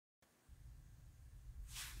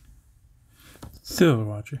Still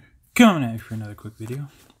watcher, coming at you for another quick video.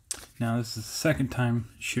 Now this is the second time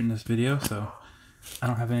shooting this video, so I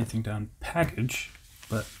don't have anything to unpackage,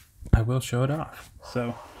 but I will show it off.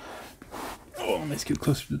 So, let's get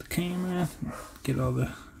closer to the camera, get all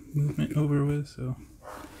the movement over with. So,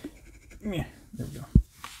 yeah, there we go.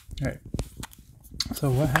 All right.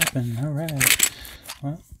 So what happened? All right.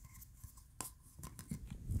 Well,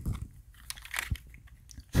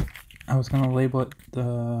 I was gonna label it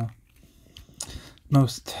the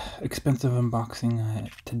most expensive unboxing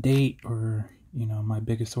to date, or my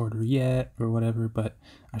biggest order yet, or whatever, but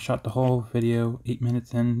I shot the whole video. 8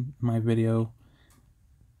 minutes in my video,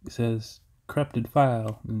 it says corrupted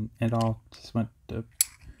file, and it all just went to,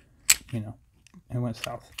 it went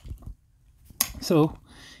south. So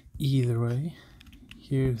either way,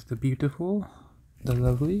 here's the beautiful, the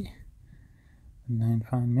lovely 9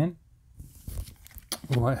 fine mint.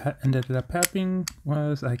 What ended up happening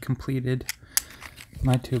was I completed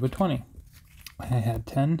my tube of 20. I had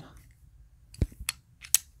 10,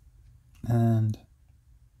 and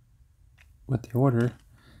with the order,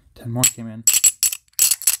 10 more came in.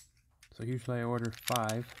 So usually I order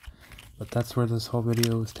 5, but that's where this whole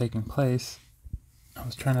video was taking place. I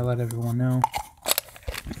was trying to let everyone know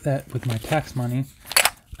that with my tax money,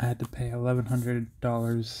 I had to pay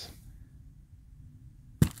 $1,100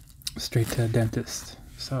 straight to a dentist.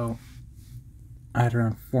 So I had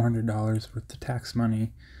around $400 worth of tax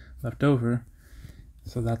money left over.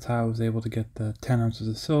 So that's how I was able to get the 10 ounces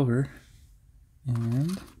of silver.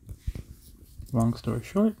 And long story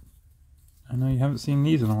short, I know you haven't seen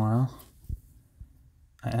these in a while.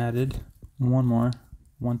 I added one more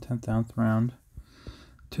 1/10 ounce round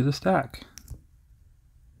to the stack.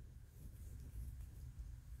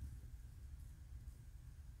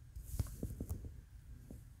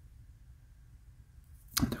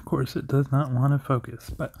 And of course it does not want to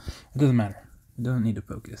focus, but it doesn't matter. It doesn't need to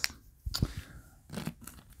focus.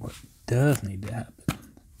 What does need to happen?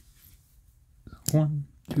 1,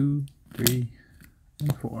 2, 3,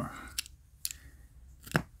 and 4.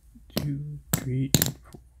 2, 3, and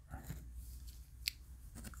 4.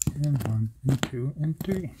 And 1, and 2, and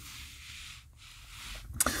 3.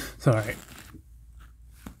 So, alright.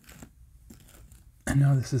 I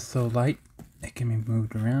know this is so light. It can be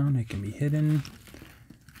moved around. It can be hidden.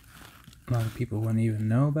 A lot of people wouldn't even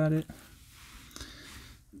know about it.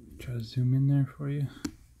 Try to zoom in there for you.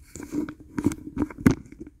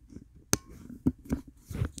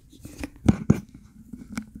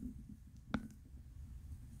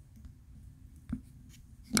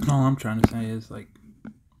 All I'm trying to say is, like,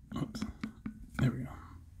 oops, there we go.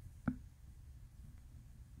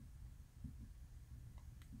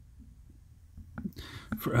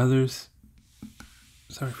 For others,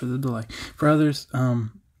 sorry for the delay. For others,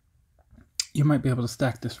 you might be able to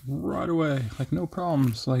stack this right away, like no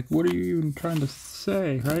problems. Like, what are you even trying to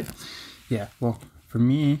say, right? Yeah, well, for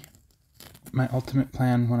me, my ultimate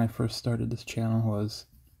plan when I first started this channel was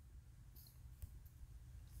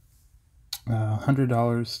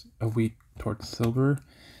 $100 a week towards silver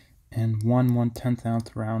and 1/10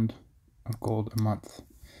 ounce round of gold a month.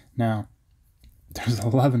 Now, there's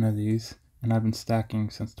 11 of these, and I've been stacking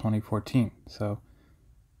since 2014, so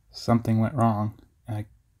something went wrong. I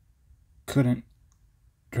couldn't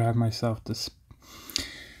drive myself to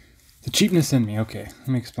the cheapness in me. Okay, let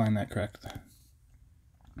me explain that correctly.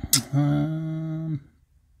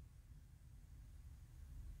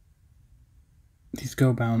 These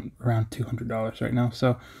go around $200 right now.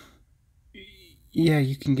 So yeah,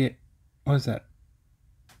 you can get, what is that,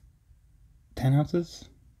 10 ounces?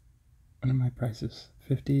 What are my prices?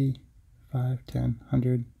 50, 5, 10,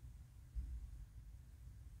 100.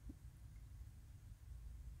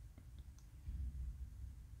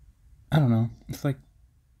 I don't know. It's like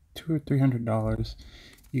 $200 or $300.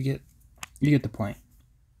 You get the point.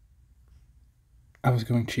 I was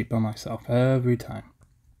going cheap on myself every time,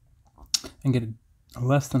 and get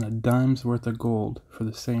less than a dime's worth of gold for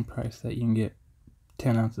the same price that you can get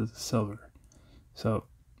 10 ounces of silver. So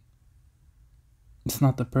it's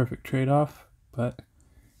not the perfect trade-off, but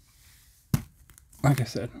like I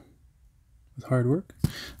said, with hard work, a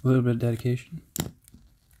little bit of dedication,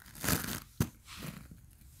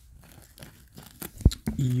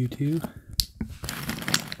 you too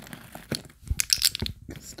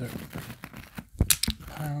can start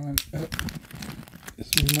piling up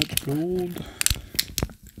as much gold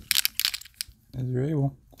as you're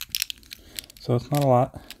able. So it's not a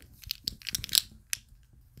lot.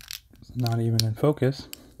 It's not even in focus.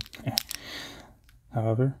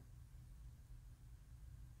 However,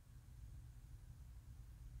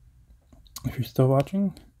 if you're still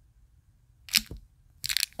watching,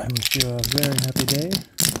 I wish you a very happy day.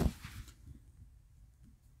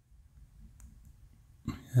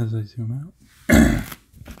 As I zoom out.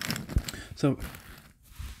 So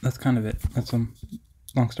that's kind of it. That's a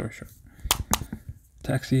long story short.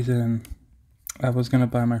 Tax season, I was gonna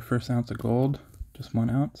buy my first ounce of gold, just 1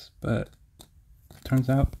 ounce, but turns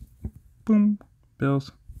out, boom,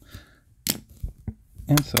 bills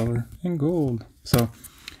and silver and gold. So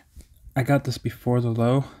I got this before the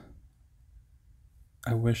low.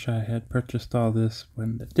 I wish I had purchased all this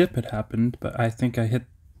when the dip had happened, but I think I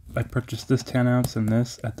purchased this 10 ounce and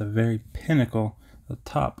this at the very pinnacle, the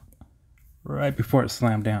top, right before it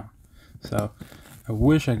slammed down. So I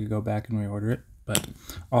wish I could go back and reorder it, but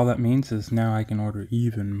all that means is now I can order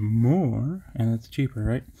even more and it's cheaper,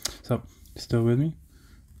 right? So still with me?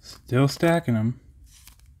 Still stacking them.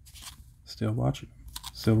 Still watching.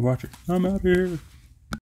 Still watching. I'm out here.